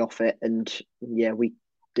completely off it, and yeah, we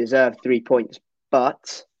deserve 3 points,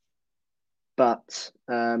 but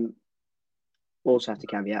also have to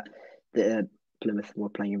caveat that Plymouth were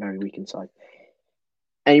playing a very weak inside.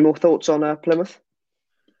 Any more thoughts on Plymouth?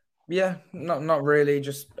 Yeah, not really.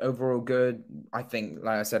 Just overall good. I think,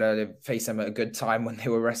 like I said earlier, faced them at a good time when they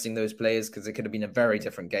were resting those players because it could have been a very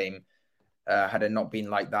different game had it not been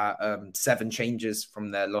like that. 7 changes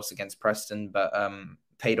from their loss against Preston, but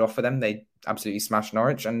paid off for them. They absolutely smashed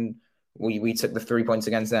Norwich, and we took the 3 points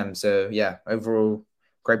against them. So yeah, overall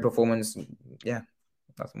great performance. Yeah,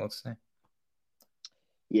 nothing more to say.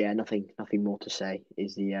 Yeah, nothing more to say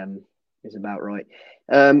is about right.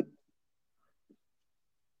 Um,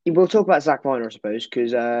 we'll talk about Zach Viner, I suppose,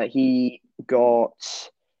 because he got.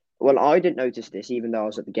 Well, I didn't notice this, even though I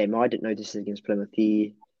was at the game. I didn't notice it against Plymouth.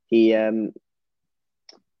 He he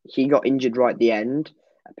got injured right at the end,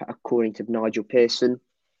 according to Nigel Pearson,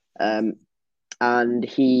 um, and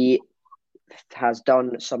he has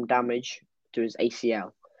done some damage to his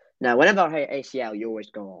ACL. Now, whenever I hear ACL, you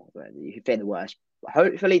always go, oh, you fear the worst.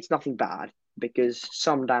 Hopefully, it's nothing bad because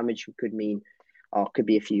some damage could mean, or could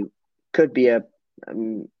be a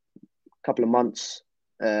couple of months,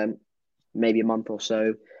 um, maybe a month or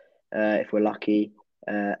so, if we're lucky.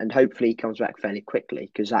 And hopefully, he comes back fairly quickly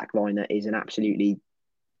because Zach Viner is an absolutely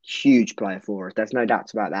huge player for us. There's no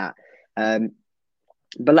doubts about that.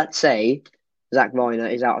 But let's say Zach Viner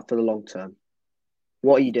is out for the long term.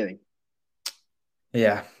 What are you doing?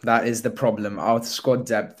 Yeah, that is the problem. Our squad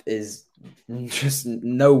depth is just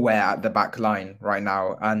nowhere at the back line right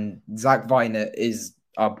now. And Zach Viner is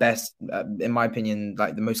our best, in my opinion,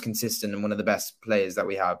 like the most consistent and one of the best players that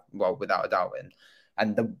we have, well, without a doubt.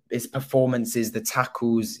 And his performances, the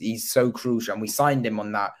tackles, he's so crucial. And we signed him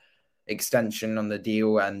on that extension on the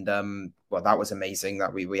deal. And, well, that was amazing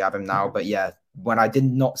that we have him now. But yeah, when I did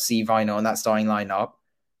not see Viner on that starting lineup,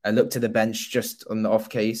 I looked to the bench just on the off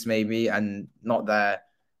case, maybe, and not there.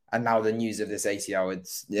 And now the news of this ACL,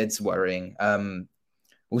 it's worrying.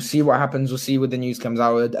 We'll see what happens. We'll see when the news comes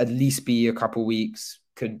out. It'll at least be a couple weeks.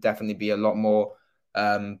 Could definitely be a lot more.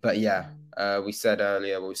 But yeah, we said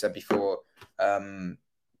earlier, what we said before,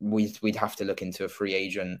 we'd have to look into a free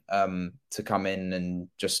agent to come in and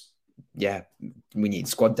just yeah, we need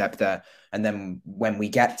squad depth there. And then when we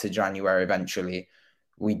get to January eventually,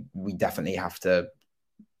 we definitely have to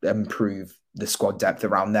improve the squad depth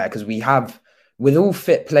around there because we have, with all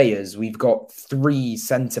fit players, we've got 3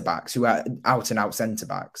 centre backs who are out and out centre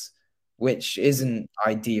backs, which isn't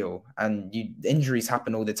ideal. And injuries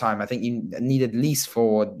happen all the time. I think you need at least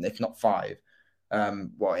 4, if not 5.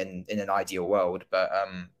 Well, in an ideal world, but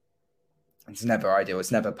it's never ideal.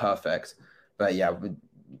 It's never perfect. But yeah,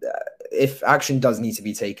 if action does need to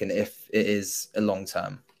be taken, if it is a long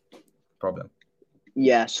term problem.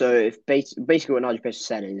 Yeah, so if basically what Nigel Pearson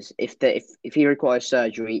said is if he requires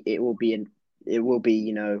surgery, it will be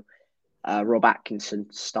Rob Atkinson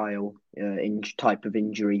style type of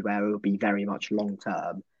injury where it will be very much long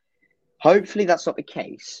term. Hopefully that's not the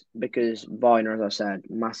case because Viner, as I said,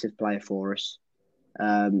 massive player for us,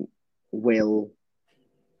 will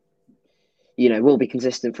will be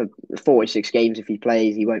consistent for 46 games if he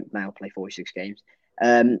plays. He won't now play 46 games,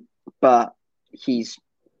 but it's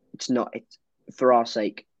not it's for our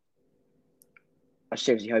sake. I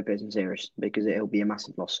seriously hope it isn't serious because it'll be a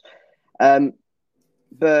massive loss. Um,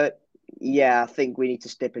 but yeah, I think we need to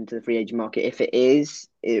step into the free agent market. If it is,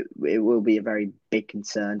 it will be a very big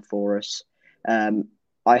concern for us. I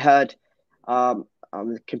heard, I'm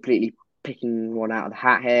completely picking one out of the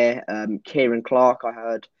hat here. Kieran Clark, I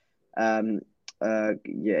heard,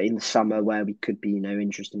 yeah, in the summer where we could be,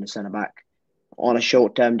 interested in a centre back on a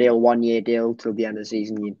short term deal, 1 year deal till the end of the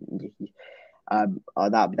season. That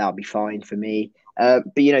would be fine for me. But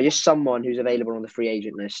just someone who's available on the free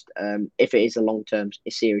agent list. If it is a long term,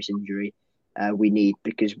 a serious injury, we need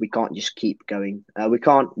because we can't just keep going. We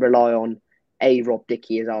can't rely on Rob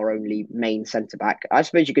Dickey as our only main centre back. I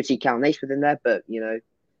suppose you could see Cal Naismith in there, but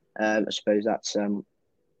I suppose that's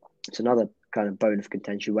it's another kind of bone of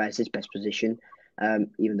contention. Where's his best position?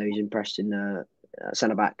 Even though he's impressed in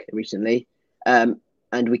centre back recently.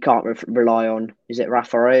 And we can't rely on, is it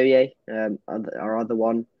Rafa Oye, our other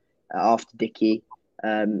one, after Dickey,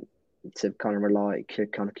 to kind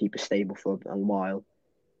of keep us stable for a while.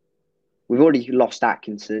 We've already lost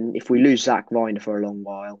Atkinson. If we lose Zach Viner for a long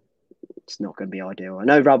while, it's not going to be ideal. I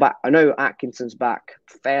know Atkinson's back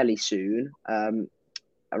fairly soon,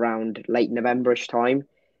 around late Novemberish time.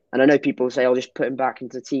 And I know people say, "I'll just put him back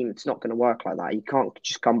into the team." It's not going to work like that. You can't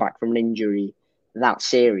just come back from an injury that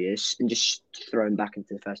serious and just throw him back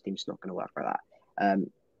into the first team. It's not going to work like that.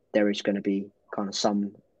 There is going to be kind of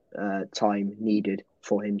some time needed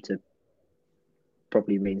for him to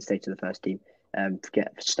probably reinstate to the first team, to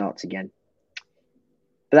get starts again.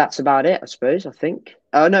 But that's about it, I suppose. I think.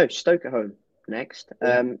 Oh no, Stoke at home next.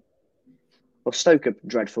 Well, Stoke are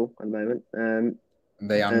dreadful at the moment.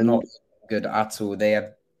 They are not good at all. They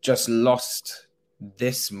have just lost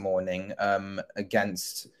this morning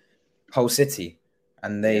against Hull City,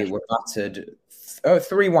 and they were battered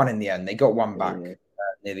 3-1 in the end. They got one back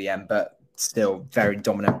near the end, but still very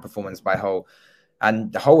dominant performance by Hull.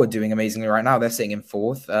 And Hull are doing amazingly right now. They're sitting in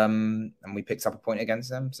fourth, and we picked up a point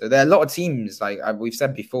against them. So there are a lot of teams, like we've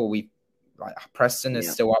said before, Preston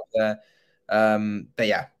is still up there. But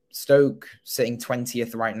yeah, Stoke sitting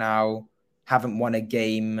 20th right now, haven't won a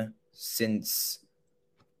game since,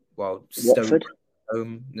 Stoke Watford.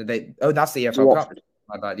 home. That's the EFL Cup.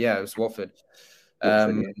 My bad. Yeah, it was Watford.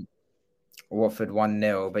 Watford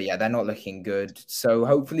 1-0, but yeah, they're not looking good. So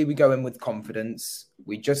hopefully we go in with confidence.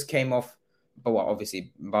 We just came off,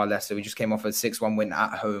 obviously, bar Leicester, we just came off a 6-1 win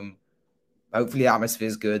at home. Hopefully the atmosphere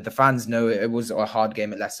is good. The fans know it was a hard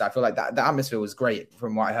game at Leicester. I feel like the atmosphere was great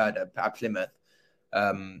from what I heard at Plymouth.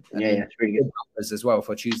 It's really good as well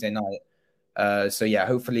for Tuesday night. So yeah,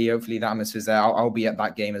 hopefully the atmosphere's there. I'll be at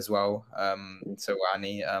that game as well. So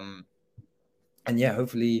Annie, and yeah,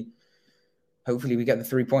 hopefully we get the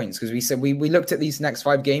 3 points, because we said we looked at these next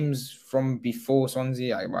 5 games from before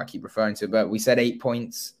Swansea. I keep referring to it, but we said 8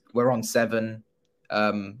 points. We're on 7.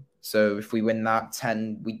 So if we win that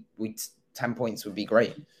 10, 10 points would be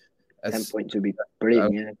great. 10 points would be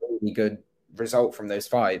brilliant. Yeah, really good result from those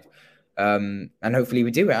 5. And hopefully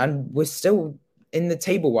we do it. And we're still in the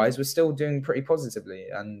table wise, we're still doing pretty positively.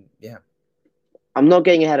 And yeah, I'm not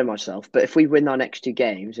getting ahead of myself, but if we win our next 2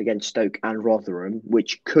 games against Stoke and Rotherham,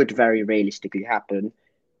 which could very realistically happen,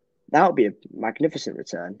 that would be a magnificent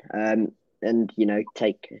return. And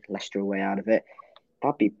take Leicester away out of it.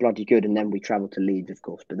 That'd be bloody good. And then we travel to Leeds, of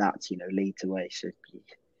course, but that's Leeds away, so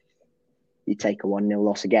you take a 1-0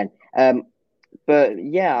 loss again. But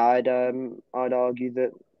yeah, I'd argue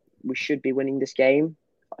that we should be winning this game.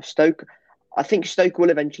 I think Stoke will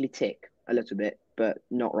eventually tick a little bit, but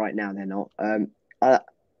not right now. They're not. I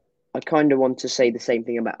kind of want to say the same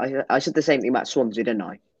thing about. I said the same thing about Swansea, didn't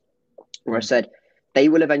I? Where I said they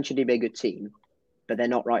will eventually be a good team, but they're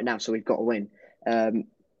not right now. So we've got to win.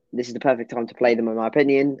 This is the perfect time to play them, in my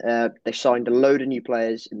opinion. They signed a load of new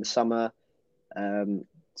players in the summer.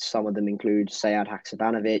 Some of them include Sead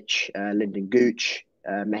Haksabanovic, Lyndon Gooch,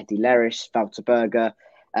 Mehdi Leris, Walter Berger,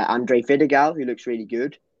 Andre Vidigal, who looks really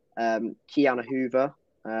good, Kiana Hoover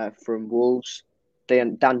from Wolves,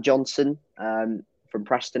 Dan Johnson from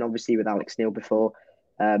Preston, obviously with Alex Neil before,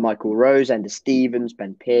 Michael Rose, Ender Stevens,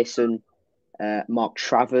 Ben Pearson, Mark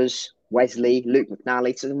Travers, Wesley, Luke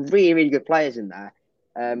McNally. Some really, really good players in there.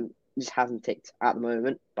 Just hasn't ticked at the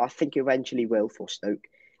moment, but I think eventually will for Stoke.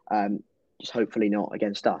 Just hopefully not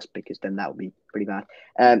against us, because then that would be pretty bad.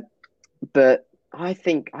 But I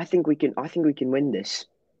think we can win this.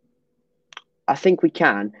 I think we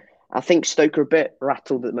can. I think Stoke are a bit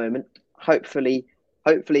rattled at the moment. Hopefully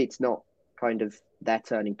it's not kind of their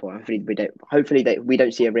turning point. Hopefully we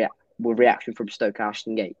don't see a reaction from Stoke at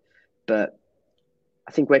Ashton Gate. But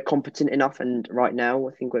I think we're competent enough, and right now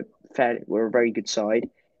I think we're a very good side.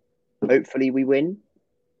 Hopefully we win.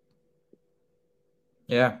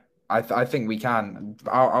 Yeah, I think we can.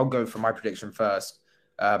 I'll go for my prediction first.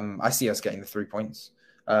 I see us getting the 3 points.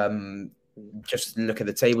 Just look at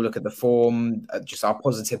the table, look at the form, just our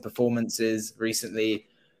positive performances recently.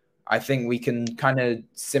 I think we can kind of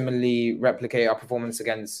similarly replicate our performance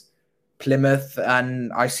against Plymouth,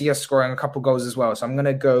 and I see us scoring a couple goals as well. So I'm going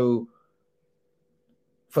to go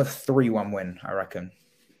for 3-1 win, I reckon.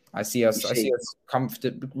 I see us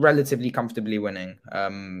relatively comfortably winning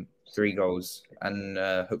 3 goals, and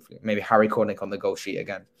hopefully maybe Harry Cornick on the goal sheet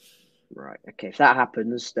again. Right. Okay. If that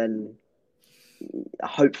happens, then I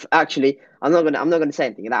hope. Actually, I'm not gonna say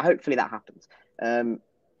anything. Hopefully that happens.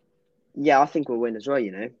 Yeah, I think we'll win as well.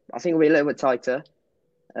 I think we'll be a little bit tighter.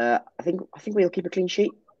 I think we'll keep a clean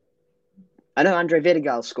sheet. I know Andre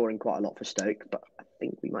Vidigal's scoring quite a lot for Stoke, but I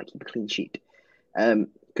think we might keep a clean sheet.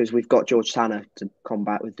 Because we've got George Tanner to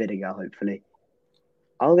combat with Vidigal, hopefully.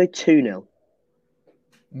 I'll go 2-0.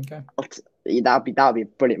 Okay. That'll be a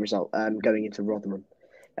brilliant result going into Rotherham.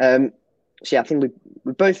 So yeah, I think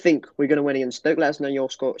we both think we're going to win against Stoke. Let us know your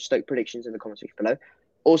Stoke predictions in the comments section below.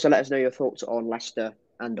 Also, let us know your thoughts on Leicester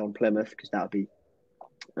and on Plymouth, because that'll be,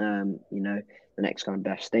 the next kind of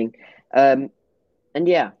best thing. And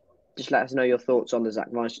yeah, just let us know your thoughts on the Zach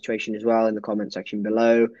Vine situation as well in the comment section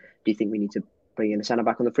below. Do you think we need to bring in a centre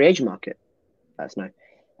back on the free agent market? Let us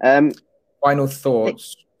know. Final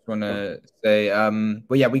thoughts. want Go on. to say.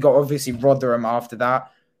 But yeah, we got obviously Rotherham after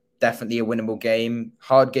that. Definitely a winnable game.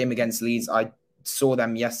 Hard game against Leeds. I saw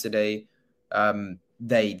them yesterday.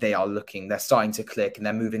 They are looking. They're starting to click and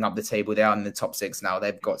they're moving up the table. They are in the top 6 now.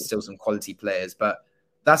 They've got still some quality players, but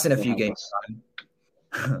that's in a Will few help games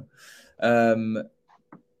us. time.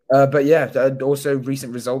 But yeah, also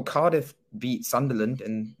recent result. Cardiff beat Sunderland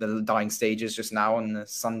in the dying stages just now on the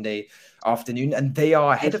Sunday afternoon, and they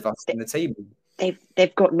are ahead They've of us in the table.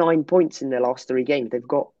 they've got 9 points in their last 3 games. They've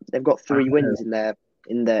got I 3 wins know. in their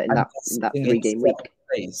in the in And that they're in that sitting in 3 game seventh week.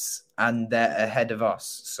 place, and they're ahead of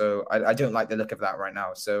us. So I don't like the look of that right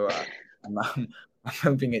now. So I'm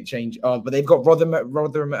hoping it changes. Oh, but they've got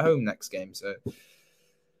Rotherham at home next game, so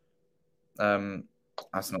um,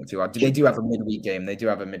 that's not too hard. They do have a midweek game. They do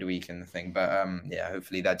have a midweek in the thing, but yeah,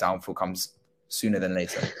 hopefully their downfall comes sooner than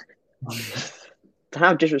later.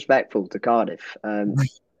 How disrespectful to Cardiff. I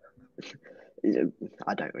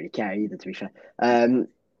don't really care either, to be fair.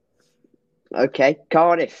 Okay,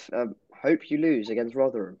 Cardiff. Hope you lose against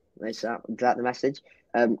Rotherham. Is that the message?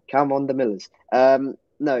 Come on, the Millers.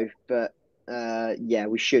 No, but yeah,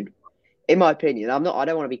 we should. In my opinion, I'm not. I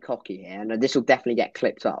don't want to be cocky here, and this will definitely get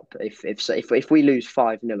clipped up. If we lose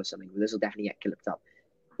 5-0 or something, this will definitely get clipped up.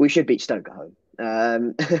 We should beat Stoke at home.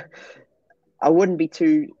 I wouldn't be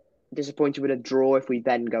too disappointed with a draw if we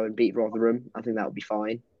then go and beat Rotherham. I think that would be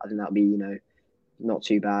fine. I think that would be not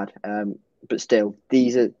too bad. But still,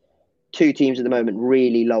 these are two teams at the moment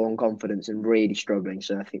really low on confidence and really struggling.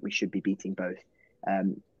 So I think we should be beating both.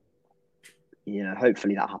 Um,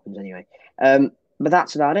 hopefully that happens anyway. But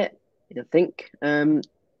that's about it, I think.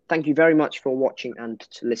 Thank you very much for watching and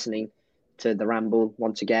listening to the ramble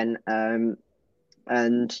once again. And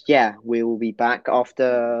yeah, we will be back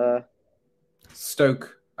after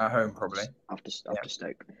Stoke at home, probably. after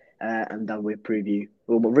Stoke. And then we'll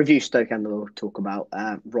review Stoke and we'll talk about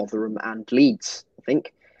Rotherham and Leeds, I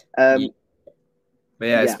think. Yeah. But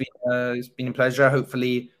yeah, Yeah. it's been a pleasure.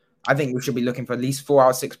 Hopefully, I think we should be looking for at least 4 out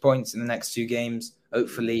of 6 points in the next 2 games.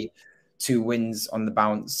 Hopefully, 2 wins on the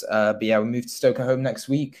bounce. But yeah, we move to Stoke at home next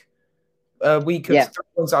week. Week of 3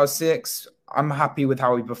 points out of 6. I'm happy with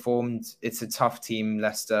how we performed. It's a tough team,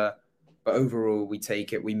 Leicester, but overall we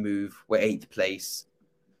take it. We move. We're 8th place.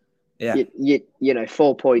 Yeah,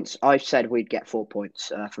 4 points. I said we'd get 4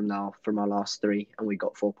 points from our last 3, and we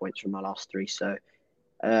got 4 points from our last 3. So,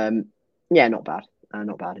 yeah, not bad.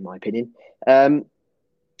 Not bad in my opinion.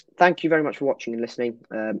 Thank you very much for watching and listening.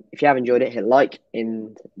 If you have enjoyed it, hit like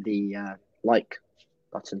in the like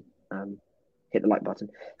button. Hit the like button.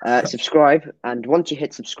 Subscribe, and once you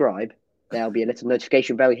hit subscribe, there'll be a little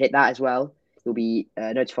notification bell. You hit that as well. You'll be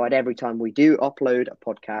notified every time we do upload a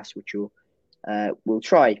podcast, which we'll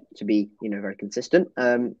try to be very consistent.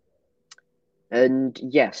 And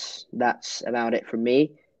yes, that's about it from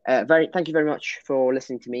me. Thank you very much for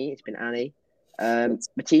listening to me. It's been Annie.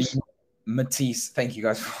 Matisse, thank you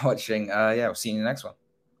guys for watching. Yeah, we'll see you in the next one.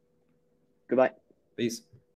 Goodbye. Peace.